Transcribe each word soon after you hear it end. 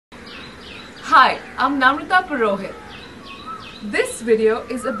Hi, I'm Namratapurohit. This video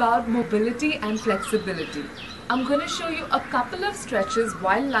is about mobility and flexibility. I'm going to show you a couple of stretches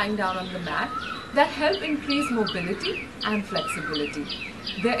while lying down on the mat that help increase mobility and flexibility.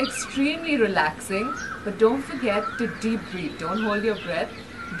 They're extremely relaxing, but don't forget to deep breathe. Don't hold your breath.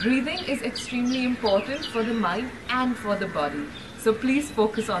 Breathing is extremely important for the mind and for the body. So please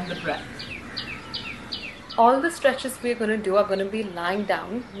focus on the breath. All the stretches we're going to do are going to be lying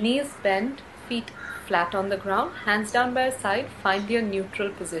down, knees bent, feet flat on the ground, hands down by your side, find your neutral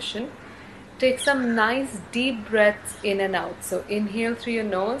position. Take some nice deep breaths in and out. So inhale through your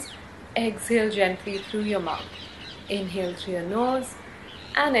nose, exhale gently through your mouth. Inhale through your nose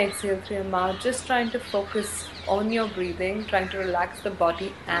and exhale through your mouth, just trying to focus on your breathing, trying to relax the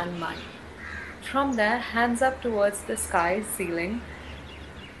body and mind. From there, hands up towards the sky, ceiling.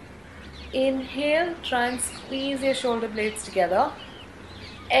 Inhale, try and squeeze your shoulder blades together.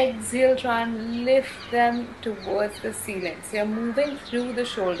 Exhale, try and lift them towards the ceiling. So you're moving through the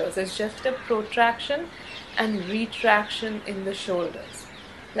shoulders. It's just a protraction and retraction in the shoulders.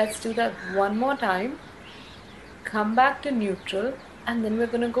 Let's do that one more time. Come back to neutral and then we're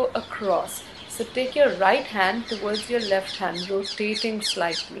going to go across. So take your right hand towards your left hand, rotating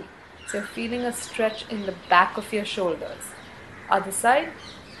slightly. So you're feeling a stretch in the back of your shoulders. Other side.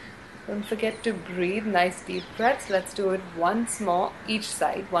 Don't forget to breathe, nice deep breaths. Let's do it once more, each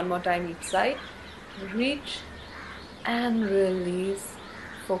side. One more time each side. Reach and release.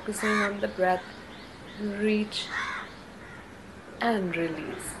 Focusing on the breath. Reach and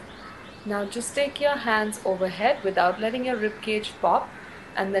release. Now just take your hands overhead without letting your ribcage pop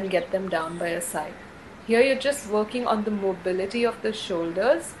and then get them down by your side. Here you're just working on the mobility of the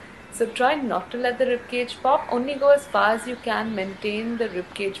shoulders. So try not to let the ribcage pop, only go as far as you can, maintain the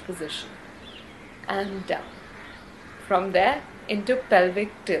ribcage position. And down. From there, into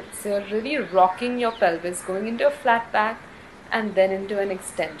pelvic tilt. So you're really rocking your pelvis, going into a flat back and then into an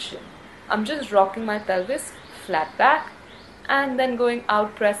extension. I'm just rocking my pelvis, flat back, and then going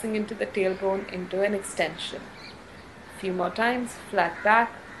out, pressing into the tailbone, into an extension. Few more times, flat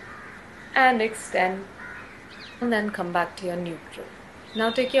back and extend, and then come back to your neutral. Now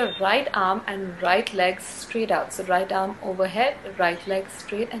take your right arm and right leg straight out. So right arm overhead, right leg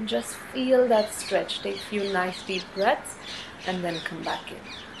straight, and just feel that stretch. Take a few nice deep breaths and then come back in.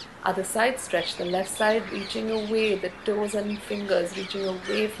 Other side, stretch the left side, reaching away, the toes and fingers reaching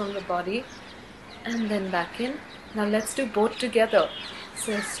away from the body, and then back in. Now let's do both together.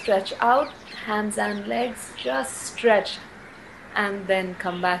 So stretch out, hands and legs, just stretch, and then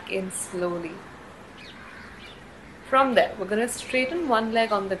come back in slowly. From there, we're going to straighten one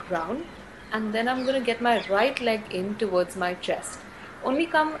leg on the ground and then I'm going to get my right leg in towards my chest. Only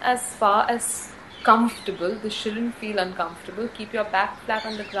come as far as comfortable. This shouldn't feel uncomfortable. Keep your back flat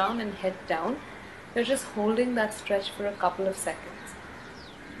on the ground and head down. You're just holding that stretch for a couple of seconds.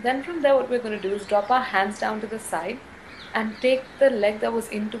 Then from there, what we're going to do is drop our hands down to the side and take the leg that was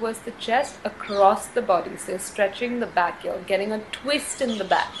in towards the chest across the body. So you're stretching the back. You're getting a twist in the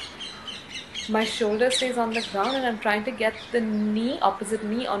back. My shoulder stays on the ground and I'm trying to get the knee, opposite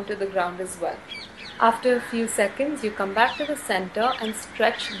knee, onto the ground as well. After a few seconds, you come back to the center and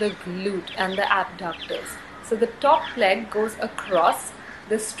stretch the glute and the abductors. So the top leg goes across,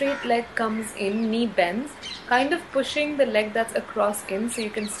 the straight leg comes in, knee bends, kind of pushing the leg that's across in so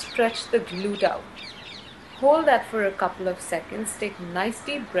you can stretch the glute out. Hold that for a couple of seconds, take nice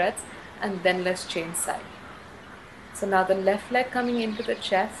deep breaths, and then let's change side. So now the left leg coming into the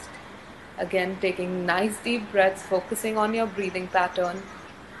chest. Again, taking nice deep breaths, focusing on your breathing pattern,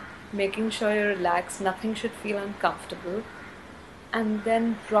 making sure you're relaxed, nothing should feel uncomfortable. And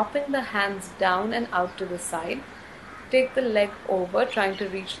then dropping the hands down and out to the side. Take the leg over, trying to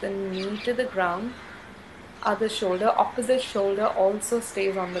reach the knee to the ground. Other shoulder, opposite shoulder also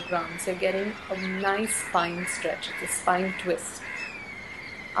stays on the ground. So you're getting a nice spine stretch, it's a spine twist.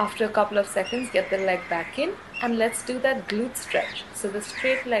 After a couple of seconds, get the leg back in and let's do that glute stretch. So the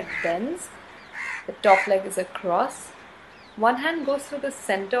straight leg bends, the top leg is across. One hand goes through the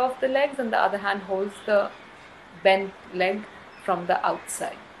center of the legs and the other hand holds the bent leg from the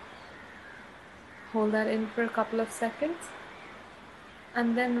outside. Hold that in for a couple of seconds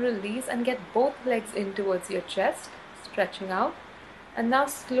and then release and get both legs in towards your chest, stretching out. And now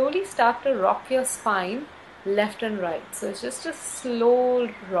slowly start to rock your spine left and right. So it's just a slow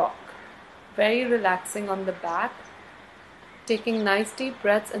rock, very relaxing on the back, taking nice deep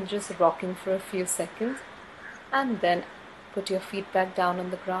breaths and just rocking for a few seconds, and then put your feet back down on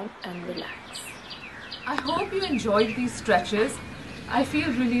the ground and relax. I hope you enjoyed these stretches. I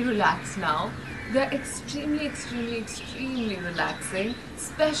feel really relaxed now. They're extremely relaxing,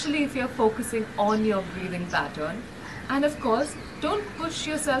 especially if you're focusing on your breathing pattern. And of course, don't push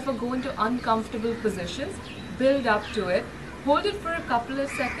yourself or go into uncomfortable positions. Build up to it. Hold it for a couple of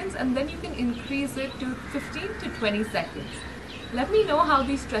seconds and then you can increase it to 15 to 20 seconds. Let me know how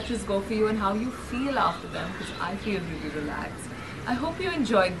these stretches go for you and how you feel after them, because I feel really relaxed. I hope you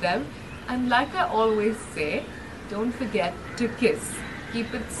enjoyed them, and like I always say, don't forget to kiss.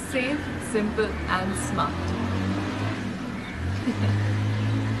 Keep it safe, simple and smart.